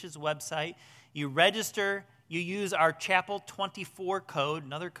website. You register, you use our Chapel 24 code,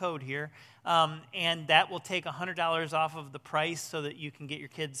 another code here, and that will take $100 off of the price so that you can get your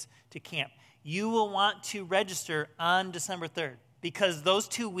kids to camp. You will want to register on December 3rd because those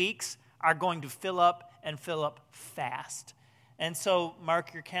 2 weeks are going to fill up and fill up fast. And so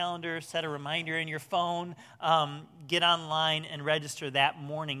mark your calendar, set a reminder in your phone, get online and register that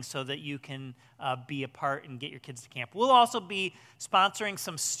morning so that you can be a part and get your kids to camp. We'll also be sponsoring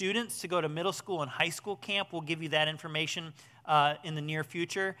some students to go to middle school and high school camp. We'll give you that information in the near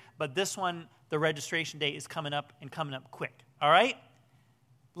future. But this one, the registration date is coming up quick. All right?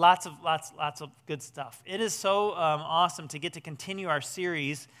 Lots of good stuff. It is so awesome to get to continue our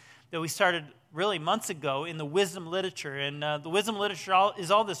series that we started really months ago in the wisdom literature. And the wisdom literature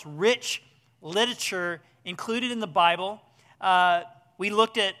is all this rich literature included in the Bible. We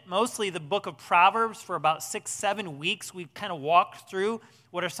looked at mostly the book of Proverbs for about 6-7 weeks. We kind of walked through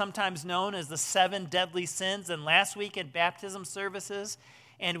what are sometimes known as the 7 deadly sins. And last week at baptism services,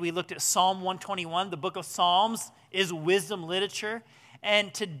 and we looked at Psalm 121. The book of Psalms is wisdom literature.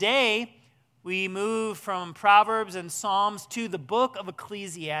 And today, we move from Proverbs and Psalms to the book of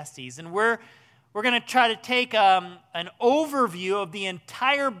Ecclesiastes. And we're going to try to take an overview of the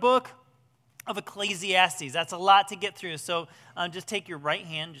entire book of Ecclesiastes. That's a lot to get through. So just take your right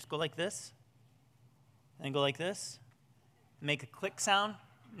hand, just go like this, and then go like this. Make a click sound.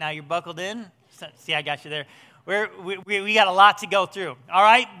 Now you're buckled in. See, I got you there. We got a lot to go through. All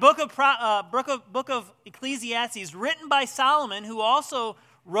right, book of Ecclesiastes, written by Solomon, who also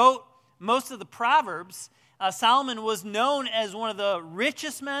wrote most of the Proverbs. Solomon was known as one of the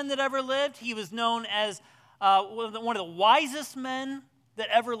richest men that ever lived. He was known as one of the wisest men that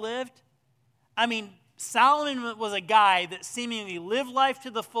ever lived. I mean, Solomon was a guy that seemingly lived life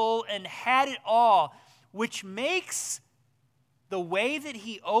to the full and had it all, which makes the way that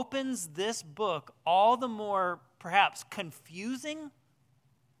he opens this book all the more perhaps confusing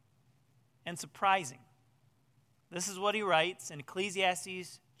and surprising. This is what he writes in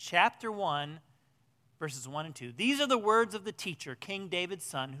Ecclesiastes chapter 1, verses 1 and 2. These are the words of the teacher, King David's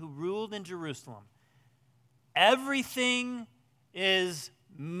son, who ruled in Jerusalem. Everything is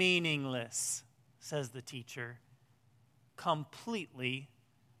meaningless, says the teacher. Completely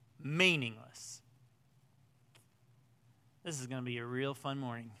meaningless. This is going to be a real fun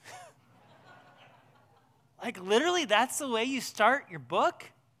morning. Like, literally, that's the way you start your book?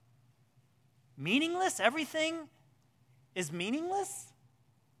 Meaningless? Everything is meaningless?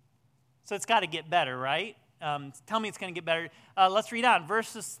 So it's got to get better, right? Tell me it's going to get better. Let's read on,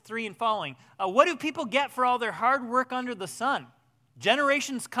 verses 3 and following. What do people get for all their hard work under the sun?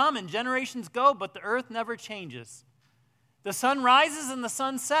 Generations come and generations go, but the earth never changes. The sun rises and the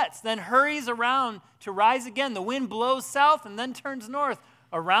sun sets, then hurries around to rise again. The wind blows south and then turns north.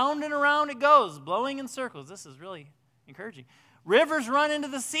 Around and around it goes, blowing in circles. This is really encouraging. Rivers run into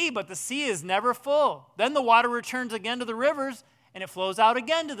the sea, but the sea is never full. Then the water returns again to the rivers, and it flows out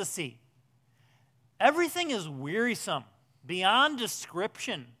again to the sea. Everything is wearisome, beyond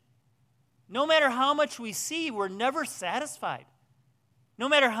description. No matter how much we see, we're never satisfied. No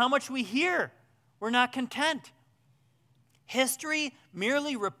matter how much we hear, we're not content. History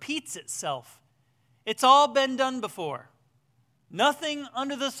merely repeats itself. It's all been done before. Nothing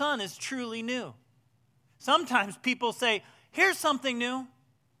under the sun is truly new. Sometimes people say, here's something new,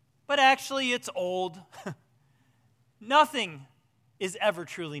 but actually it's old. Nothing is ever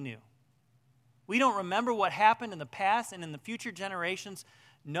truly new. We don't remember what happened in the past, and in the future generations,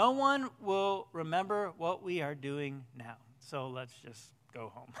 no one will remember what we are doing now. So let's just go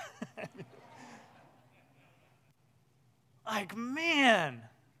home. Like, man.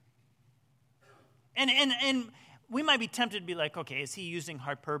 And we might be tempted to be like, okay, is he using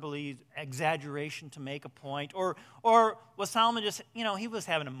hyperbole, exaggeration to make a point? Or was Solomon just, he was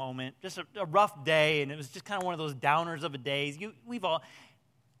having a moment, just a rough day, and it was just kind of one of those downers of a day.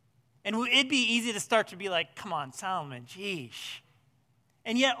 And it'd be easy to start to be like, come on, Solomon, geez.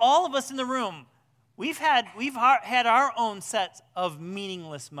 And yet all of us in the room, we've had our own sets of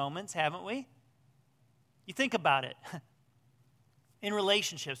meaningless moments, haven't we? You think about it. In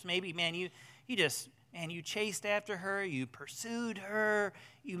relationships, maybe, man, you chased after her, you pursued her,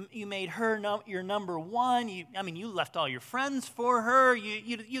 you made her your number one. You left all your friends for her.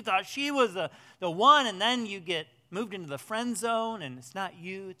 You thought she was the one, and then you get moved into the friend zone, and it's not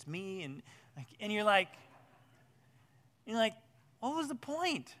you, it's me, and you're like, what was the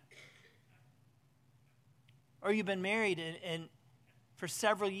point? Or you've been married and for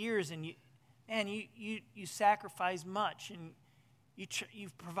several years, and you sacrifice much, and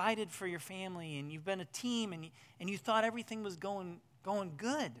you've provided for your family, and you've been a team, and you thought everything was going going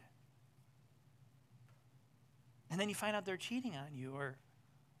good. And then you find out they're cheating on you,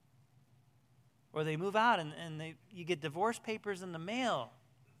 or they move out and you get divorce papers in the mail.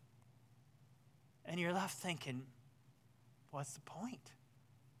 And you're left thinking, what's the point?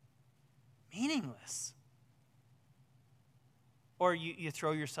 Meaningless. Or you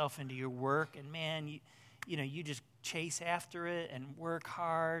throw yourself into your work and man, you just chase after it and work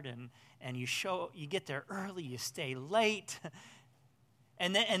hard and you get there early, you stay late.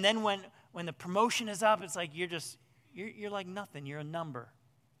 And then when the promotion is up, it's like you're like nothing, you're a number.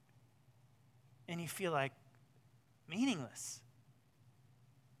 And you feel like meaningless.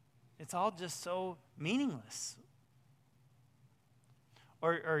 It's all just so meaningless.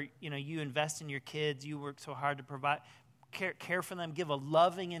 Or you invest in your kids, you work so hard to provide, care for them, give a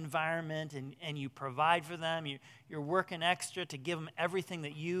loving environment, and you provide for them. You're working extra to give them everything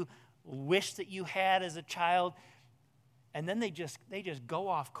that you wish that you had as a child. And then they just go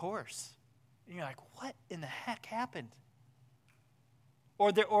off course. And you're like, what in the heck happened?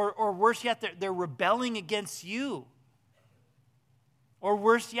 Or worse yet, they're rebelling against you. Or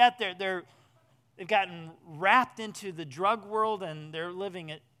worse yet, they've gotten wrapped into the drug world and they're living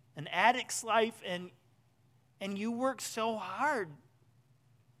an addict's life, and you work so hard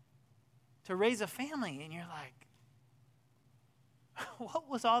to raise a family, and you're like, what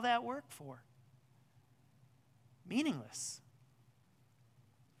was all that work for? Meaningless.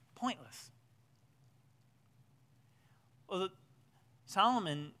 Pointless. Well,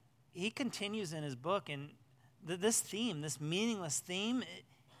 Solomon, he continues in his book, and this theme, this meaningless theme,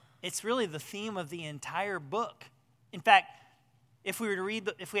 it's really the theme of the entire book. In fact, if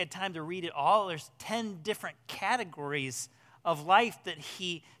we had time to read it all, there's 10 different categories of life that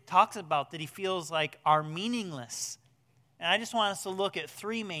he talks about that he feels like are meaningless. And I just want us to look at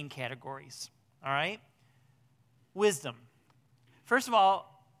 3 main categories, all right? Wisdom. First of all,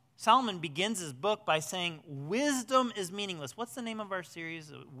 Solomon begins his book by saying wisdom is meaningless. What's the name of our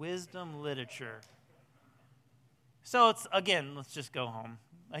series? Wisdom Literature. So let's just go home.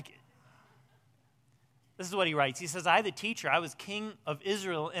 This is what he writes. He says, I, the teacher, I was king of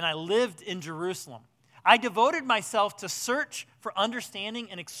Israel, and I lived in Jerusalem. I devoted myself to search for understanding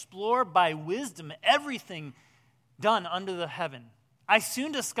and explore by wisdom everything done under the heaven. I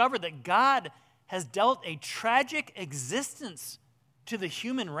soon discovered that God has dealt a tragic existence to the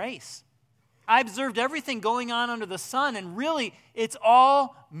human race. I observed everything going on under the sun, and really, it's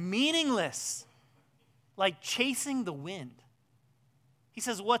all meaningless, like chasing the wind. He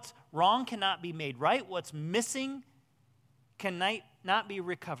says, what's wrong cannot be made right. What's missing cannot be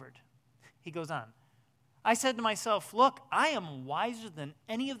recovered. He goes on. I said to myself, look, I am wiser than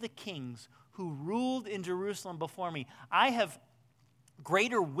any of the kings who ruled in Jerusalem before me. I have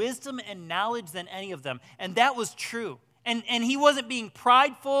greater wisdom and knowledge than any of them. And that was true. And he wasn't being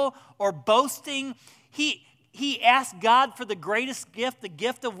prideful or boasting. He asked God for the greatest gift, the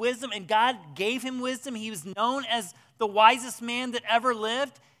gift of wisdom, and God gave him wisdom. He was known as the wisest man that ever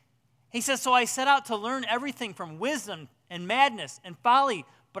lived. He says, so I set out to learn everything from wisdom and madness and folly,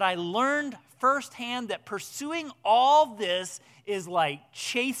 but I learned firsthand that pursuing all this is like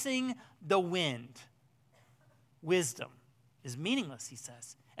chasing the wind. Wisdom is meaningless, he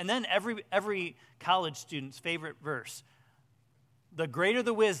says. And then every college student's favorite verse, the greater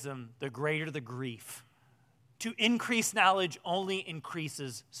the wisdom, the greater the grief. To increase knowledge only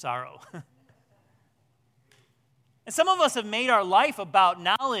increases sorrow. And some of us have made our life about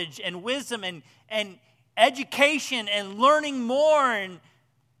knowledge and wisdom and education and learning more.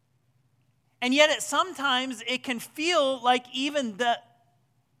 And yet sometimes it can feel like even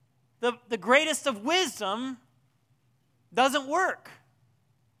the greatest of wisdom doesn't work.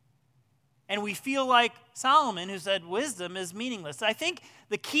 And we feel like Solomon, who said wisdom is meaningless. I think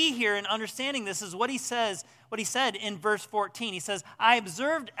the key here in understanding this is what he said in verse 14. He says, I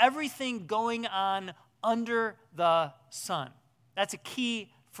observed everything going on under the sun. That's a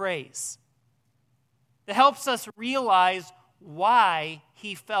key phrase. It helps us realize why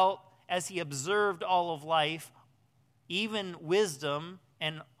he felt as he observed all of life, even wisdom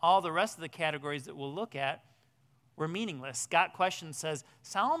and all the rest of the categories that we'll look at, were meaningless. Scott Question says,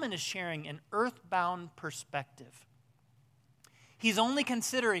 Solomon is sharing an earthbound perspective. He's only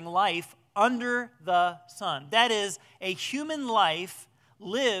considering life under the sun. That is, a human life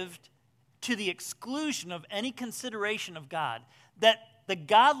lived to the exclusion of any consideration of God. That the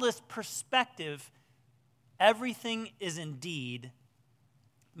godless perspective, everything is indeed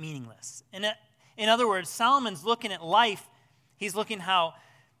meaningless. In other words, Solomon's looking at life, he's looking how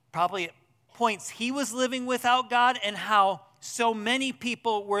probably at points he was living without God and how so many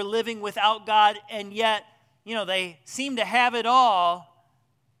people were living without God, and yet they seem to have it all,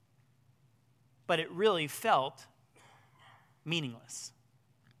 but it really felt meaningless.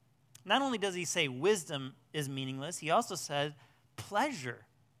 Not only does he say wisdom is meaningless, he also said pleasure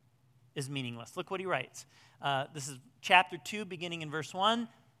is meaningless. Look what he writes. This is chapter 2, beginning in verse 1.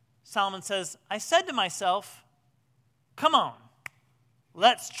 Solomon says, I said to myself, come on,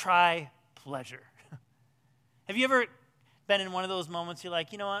 let's try pleasure. Have you ever been in one of those moments you're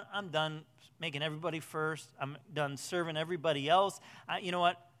like, you know what, I'm done making everybody first. I'm done serving everybody else. You know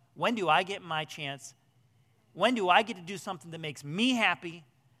what, when do I get my chance? When do I get to do something that makes me happy?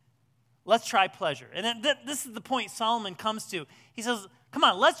 Let's try pleasure. And this is the point Solomon comes to. He says, come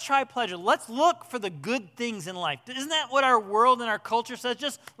on, let's try pleasure. Let's look for the good things in life. Isn't that what our world and our culture says?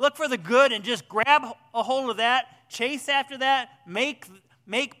 Just look for the good and just grab a hold of that, chase after that,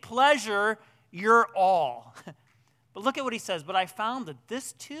 make pleasure your all. But look at what he says. But I found that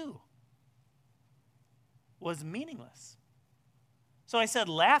this too was meaningless. So I said,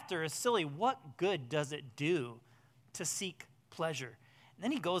 laughter is silly. What good does it do to seek pleasure? And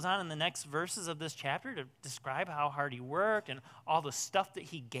then he goes on in the next verses of this chapter to describe how hard he worked and all the stuff that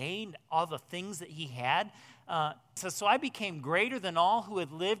he gained, all the things that he had. So I became greater than all who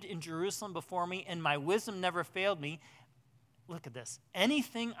had lived in Jerusalem before me, and my wisdom never failed me. Look at this.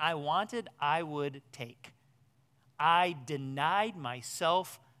 Anything I wanted, I would take. I denied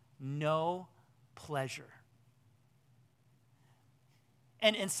myself no pleasure.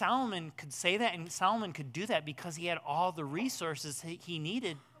 And Solomon could say that, and Solomon could do that because he had all the resources he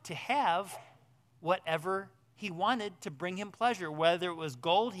needed to have whatever he wanted to bring him pleasure. Whether it was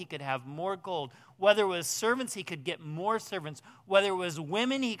gold, he could have more gold. Whether it was servants, he could get more servants. Whether it was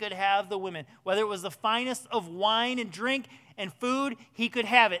women, he could have the women. Whether it was the finest of wine and drink and food, he could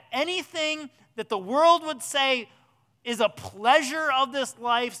have it. Anything that the world would say is a pleasure of this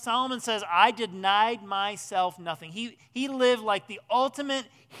life, Solomon says, I denied myself nothing. He lived like the ultimate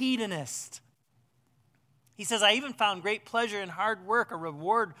hedonist. He says, I even found great pleasure in hard work, a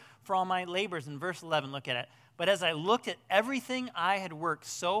reward for all my labors. In verse 11, look at it. But as I looked at everything I had worked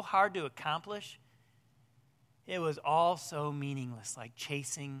so hard to accomplish, it was all so meaningless, like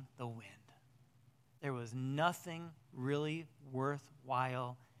chasing the wind. There was nothing really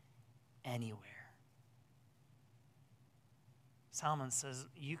worthwhile anywhere. Solomon says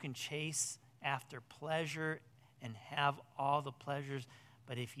you can chase after pleasure and have all the pleasures,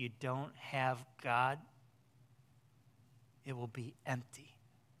 but if you don't have God, it will be empty.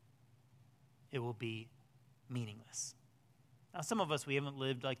 It will be meaningless. Now, some of us, we haven't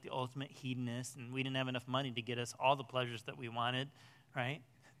lived like the ultimate hedonist, and we didn't have enough money to get us all the pleasures that we wanted, right?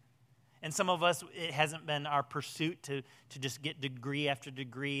 And some of us, it hasn't been our pursuit to just get degree after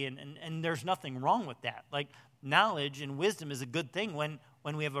degree, and there's nothing wrong with that. Like, knowledge and wisdom is a good thing when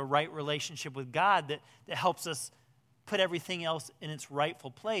we have a right relationship with God that helps us put everything else in its rightful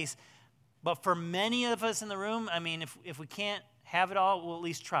place. But for many of us in the room, I mean, if we can't have it all, we'll at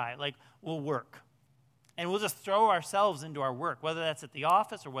least try. Like, we'll work. And we'll just throw ourselves into our work, whether that's at the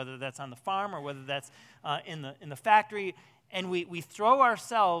office or whether that's on the farm or whether that's in the factory. And we throw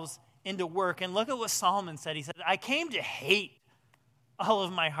ourselves into work. And look at what Solomon said. He said, I came to hate all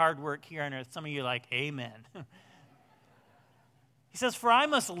of my hard work here on earth. Some of you are like, amen. He says, for I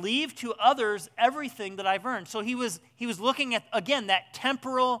must leave to others everything that I've earned. So he was looking at, again, that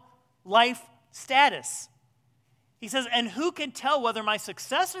temporal life status. He says, and who can tell whether my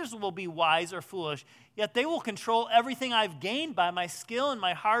successors will be wise or foolish? Yet they will control everything I've gained by my skill and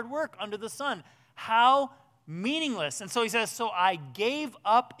my hard work under the sun. How meaningless. And so he says, so I gave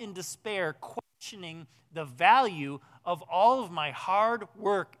up in despair, questioning the value of all of my hard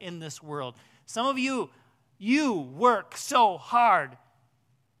work in this world. Some of you work so hard,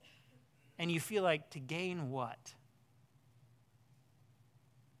 and you feel like, to gain what?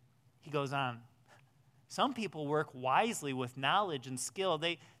 He goes on. Some people work wisely with knowledge and skill.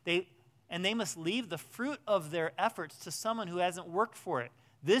 They must leave the fruit of their efforts to someone who hasn't worked for it.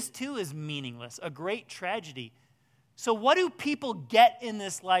 This too is meaningless, a great tragedy. So what do people get in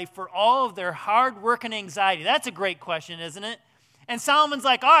this life for all of their hard work and anxiety? That's a great question, isn't it? And Solomon's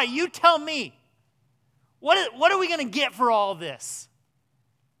like, all right, you tell me. What are we going to get for all this?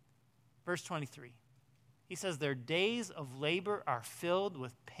 Verse 23. He says, their days of labor are filled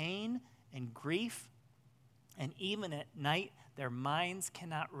with pain and grief, and even at night their minds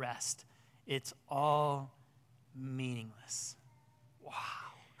cannot rest. It's all meaningless. Wow.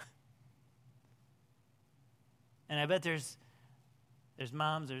 And I bet there's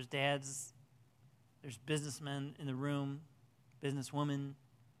moms, there's dads, there's businessmen in the room, businesswomen.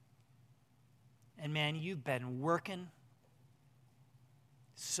 And man, you've been working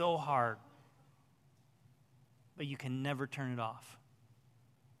so hard. but you can never turn it off.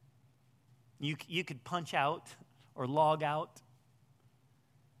 You could punch out or log out,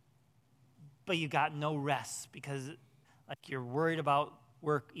 but you got no rest because you're worried about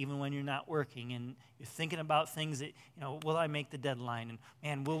work even when you're not working, and you're thinking about things that, will I make the deadline?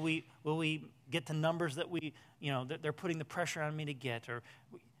 And man, will we get the numbers that that they're putting the pressure on me to get?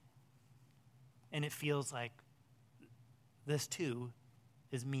 And it feels like this too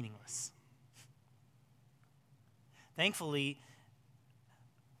is meaningless. Thankfully,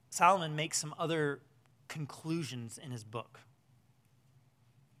 Solomon makes some other conclusions in his book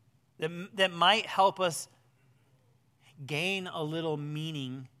that might help us gain a little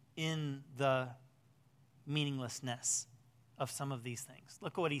meaning in the meaninglessness of some of these things.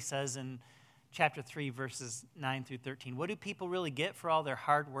 Look at what he says in chapter 3, verses 9 through 13. What do people really get for all their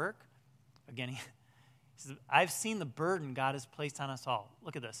hard work? Again, he says, I've seen the burden God has placed on us all.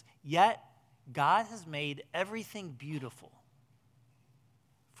 Look at this. Yet God has made everything beautiful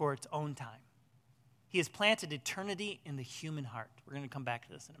for its own time. He has planted eternity in the human heart. We're going to come back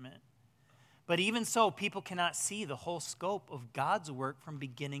to this in a minute. But even so, people cannot see the whole scope of God's work from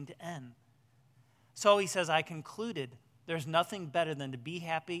beginning to end. So he says, I concluded there's nothing better than to be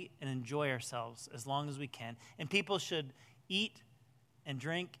happy and enjoy ourselves as long as we can. And people should eat and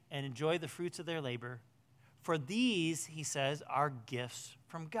drink and enjoy the fruits of their labor. For these, he says, are gifts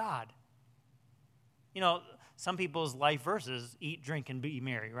from God. Some people's life verses, eat, drink, and be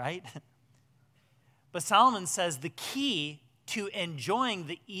merry, right? But Solomon says the key to enjoying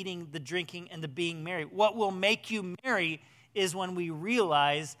the eating, the drinking, and the being merry, what will make you merry is when we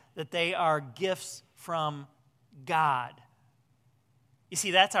realize that they are gifts from God. You see,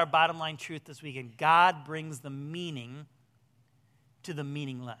 that's our bottom line truth this weekend. God brings the meaning to the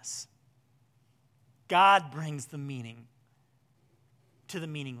meaningless. God brings the meaning to the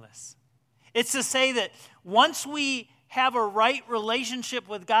meaningless. It's to say that once we have a right relationship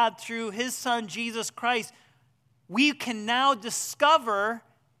with God through his Son, Jesus Christ, we can now discover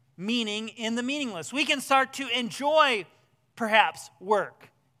meaning in the meaningless. We can start to enjoy, perhaps, work.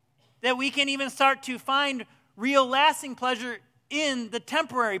 That we can even start to find real lasting pleasure in the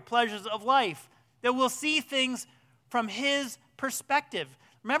temporary pleasures of life. That we'll see things from his perspective.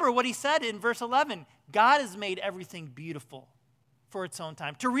 Remember what he said in verse 11. God has made everything beautiful for its own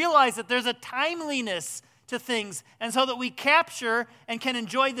time. To realize that there's a timeliness to things, and so that we capture and can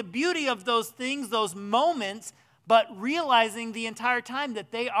enjoy the beauty of those things, those moments, but realizing the entire time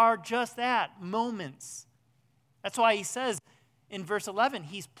that they are just that, moments. That's why he says in verse 11,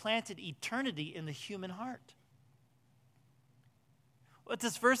 he's planted eternity in the human heart. What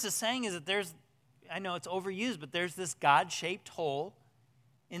this verse is saying is that I know it's overused, but there's this God-shaped hole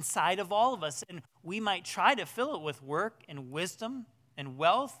inside of all of us, and we might try to fill it with work and wisdom and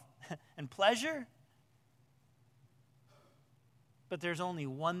wealth and pleasure, but there's only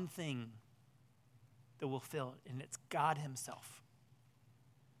one thing that will fill it, and it's God himself.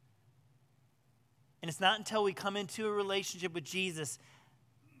 And it's not until we come into a relationship with Jesus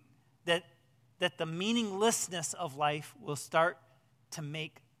that the meaninglessness of life will start to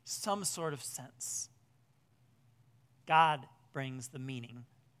make some sort of sense. God brings the meaning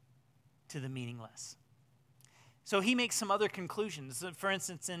to the meaningless. So he makes some other conclusions. For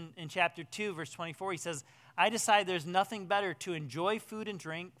instance, in chapter 2, verse 24, he says, I decide there's nothing better to enjoy food and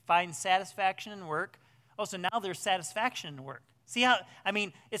drink, find satisfaction in work. Oh, so now there's satisfaction in work. See how,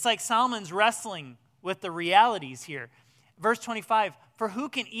 it's like Solomon's wrestling with the realities here. Verse 25, for who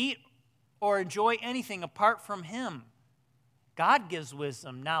can eat or enjoy anything apart from him? God gives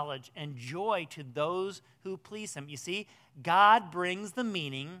wisdom, knowledge, and joy to those who please him. You see, God brings the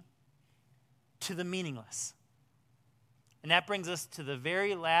meaning to the meaningless. And that brings us to the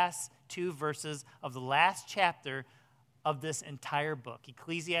very last two verses of the last chapter of this entire book,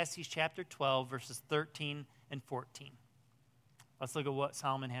 Ecclesiastes chapter 12, verses 13 and 14. Let's look at what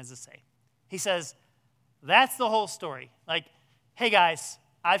Solomon has to say. He says, that's the whole story. Hey guys,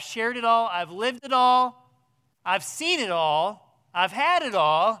 I've shared it all, I've lived it all, I've seen it all, I've had it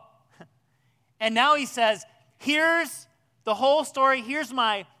all. And now he says, here's the whole story, here's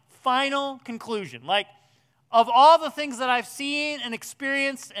my final conclusion. Of all the things that I've seen and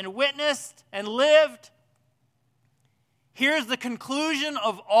experienced and witnessed and lived, here's the conclusion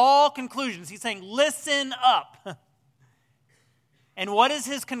of all conclusions. He's saying, listen up. And what is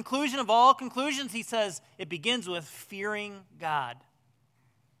his conclusion of all conclusions? He says, it begins with fearing God.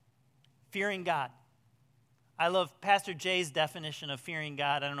 Fearing God. I love Pastor Jay's definition of fearing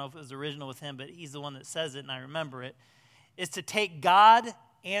God. I don't know if it was original with him, but he's the one that says it, and I remember it. Is to take God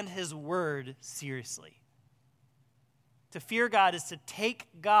and his word seriously. To fear God is to take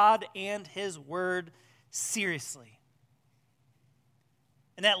God and his word seriously.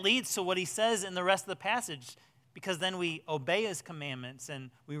 And that leads to what he says in the rest of the passage, because then we obey his commandments and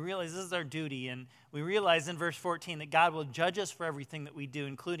we realize this is our duty. And we realize in verse 14 that God will judge us for everything that we do,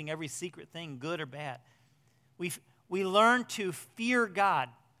 including every secret thing, good or bad. We learn to fear God.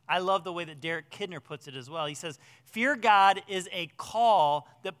 I love the way that Derek Kidner puts it as well. He says, fear God is a call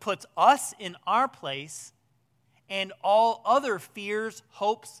that puts us in our place and all other fears,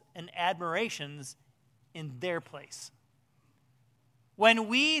 hopes, and admirations in their place. When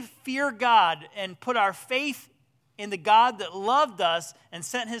we fear God and put our faith in the God that loved us and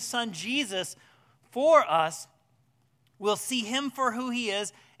sent his son Jesus for us, we'll see him for who he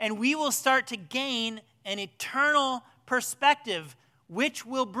is, and we will start to gain an eternal perspective, which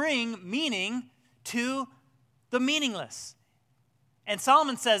will bring meaning to the meaningless. And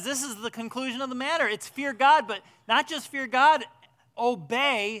Solomon says this is the conclusion of the matter. It's fear God, but not just fear God,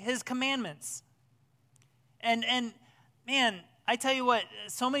 obey his commandments. And man, I tell you what,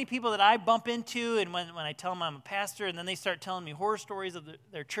 so many people that I bump into, and when I tell them I'm a pastor, and then they start telling me horror stories of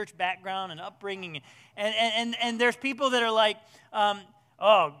their church background and upbringing, and there's people that are like,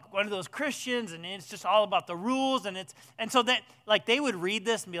 one of those Christians, and it's just all about the rules, and so that like they would read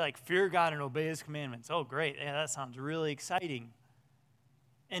this and be like, fear God and obey his commandments. Oh, great, yeah, that sounds really exciting.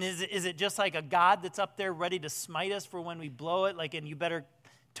 And is it just like a God that's up there ready to smite us for when we blow it? Like, and you better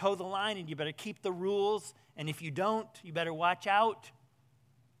toe the line, and you better keep the rules, and if you don't, you better watch out.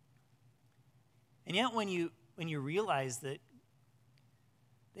 And yet when you realize that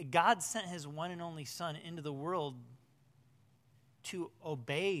God sent his one and only Son into the world to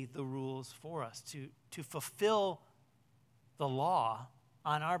obey the rules for us, to fulfill the law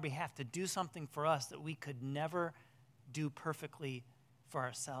on our behalf, to do something for us that we could never do perfectly for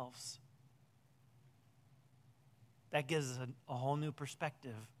ourselves. That gives us a whole new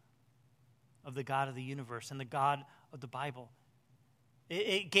perspective of the God of the universe and the God of the Bible.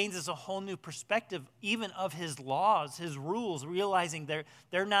 It gains us a whole new perspective even of his laws, his rules, realizing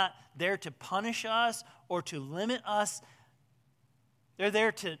they're not there to punish us or to limit us. They're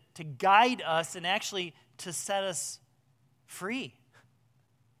there to guide us and actually to set us free,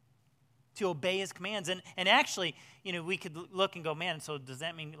 to obey his commands. And actually, we could look and go, man, so does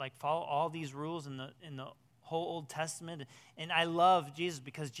that mean like follow all these rules in the whole Old Testament? And I love Jesus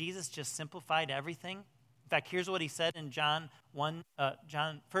because Jesus just simplified everything. In fact, here's what he said in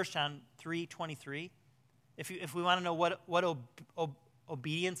First John 3:23. If we want to know what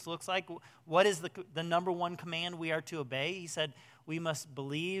obedience looks like, what is the number one command we are to obey? He said, we must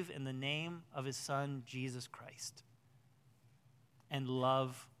believe in the name of his Son, Jesus Christ, and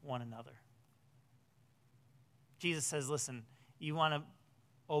love one another. Jesus says, listen, you want to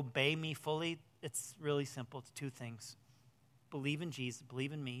obey me fully? It's really simple. It's two things. Believe in Jesus,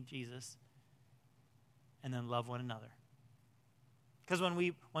 believe in me, Jesus, and then love one another. Because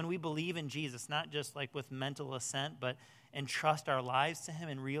when we believe in Jesus, not just like with mental assent, but entrust our lives to him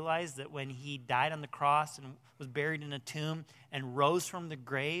and realize that when he died on the cross and was buried in a tomb and rose from the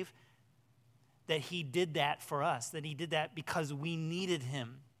grave, that he did that for us, that he did that because we needed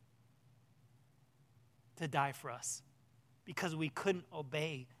him to die for us, because we couldn't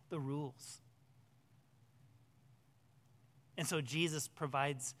obey the rules. And so Jesus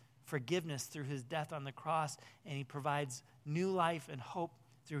provides forgiveness through his death on the cross, and he provides new life and hope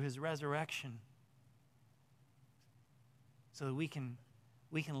through his resurrection so that we can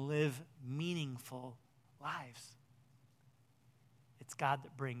live meaningful lives. It's God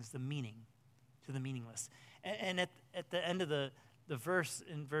that brings the meaning to the meaningless. And at the end of the verse,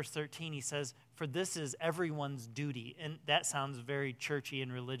 in verse 13, he says, for this is everyone's duty. And that sounds very churchy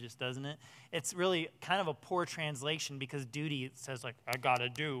and religious, doesn't it? It's really kind of a poor translation because duty, it says like, I gotta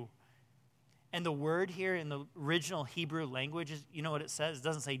do. And the word here in the original Hebrew language, is, you know what it says? It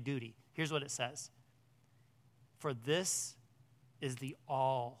doesn't say duty. Here's what it says. For this is the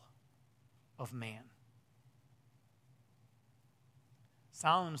all of man.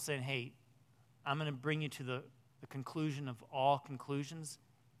 Solomon was saying, hey, I'm going to bring you to the conclusion of all conclusions,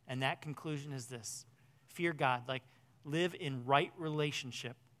 and that conclusion is this. Fear God, like live in right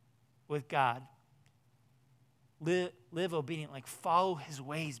relationship with God. Live obedient, like follow his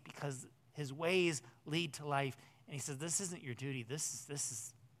ways because his ways lead to life. And he says, this isn't your duty. This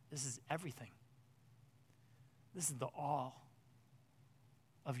is everything. This is the all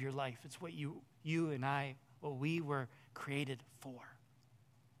of your life. It's what you and I, what we were created for.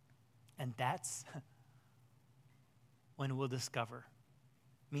 And that's when we'll discover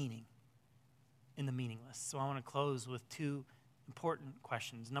meaning in the meaningless. So I want to close with two important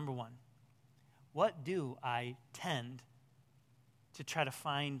questions. Number one, what do I tend to try to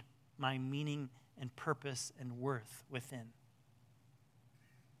find my meaning and purpose and worth within. I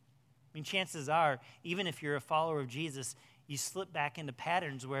mean, chances are, even if you're a follower of Jesus, you slip back into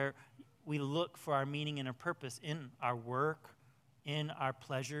patterns where we look for our meaning and our purpose in our work, in our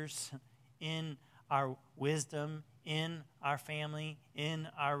pleasures, in our wisdom, in our family, in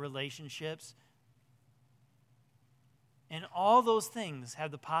our relationships. And all those things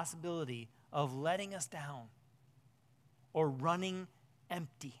have the possibility of letting us down or running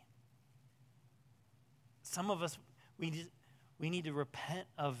empty. Some of us, we need to repent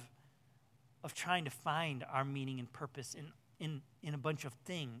of trying to find our meaning and purpose in a bunch of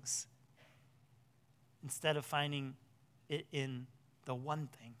things instead of finding it in the one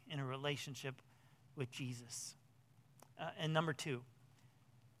thing, in a relationship with Jesus. And number 2,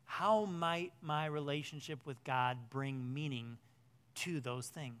 how might my relationship with God bring meaning to those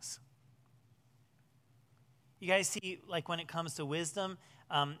things? You guys see, like when it comes to wisdom,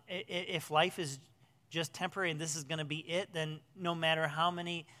 if life is just temporary and this is going to be it, then no matter how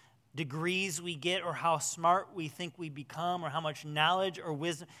many degrees we get or how smart we think we become or how much knowledge or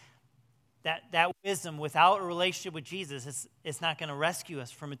wisdom, that wisdom without a relationship with Jesus, it's not going to rescue us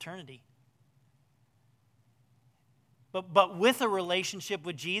from eternity. But with a relationship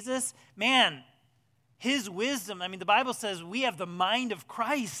with Jesus, man, his wisdom, I mean, the Bible says we have the mind of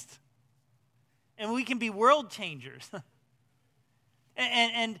Christ. And we can be world changers.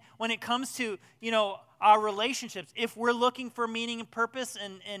 and when it comes to, our relationships, if we're looking for meaning and purpose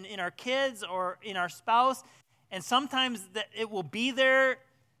in our kids or in our spouse, and sometimes it will be there,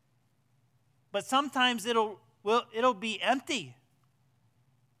 but sometimes it'll be empty.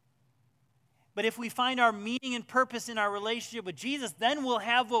 But if we find our meaning and purpose in our relationship with Jesus, then we'll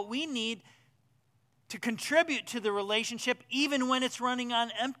have what we need to contribute to the relationship even when it's running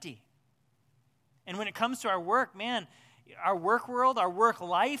on empty. And when it comes to our work, man, our work world, our work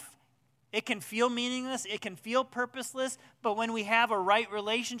life, it can feel meaningless, it can feel purposeless, but when we have a right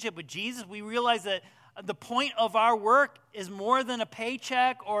relationship with Jesus, we realize that the point of our work is more than a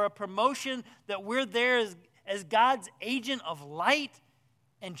paycheck or a promotion, that we're there as God's agent of light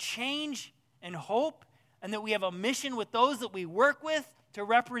and change and hope, and that we have a mission with those that we work with to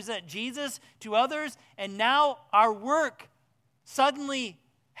represent Jesus to others, and now our work suddenly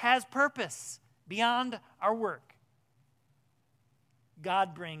has purpose beyond our work.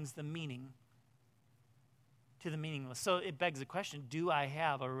 God brings the meaning to the meaningless. So it begs the question, do I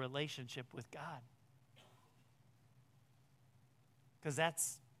have a relationship with God? Because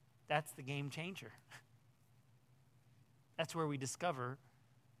that's the game changer. That's where we discover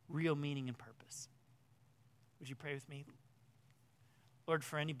real meaning and purpose. Would you pray with me? Lord,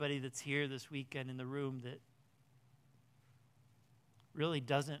 for anybody that's here this weekend in the room that really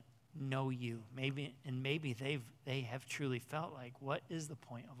doesn't know you, maybe they have truly felt like, what is the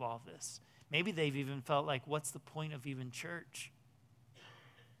point of all this? Maybe they've even felt like, what's the point of even church?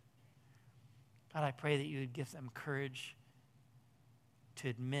 God, I pray that you would give them courage to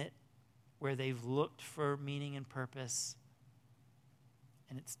admit where they've looked for meaning and purpose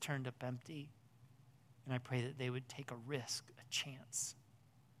and it's turned up empty. And I pray that they would take a risk, a chance,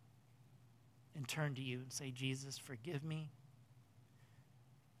 and turn to you and say, Jesus, forgive me.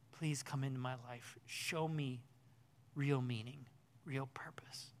 Please come into my life. Show me real meaning, real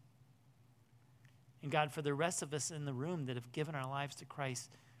purpose. And God, for the rest of us in the room that have given our lives to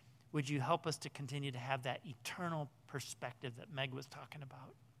Christ, would you help us to continue to have that eternal perspective that Meg was talking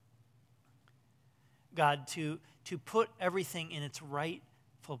about? God, to put everything in its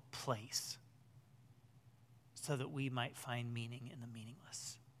rightful place so that we might find meaning in the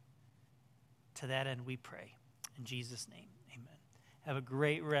meaningless. To that end, we pray. In Jesus' name, amen. Have a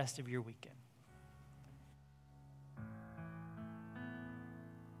great rest of your weekend.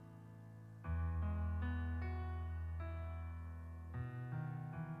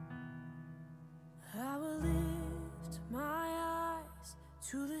 I will lift my eyes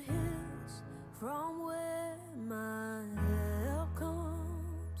to the hills from where my help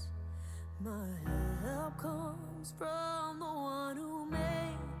comes. My help comes from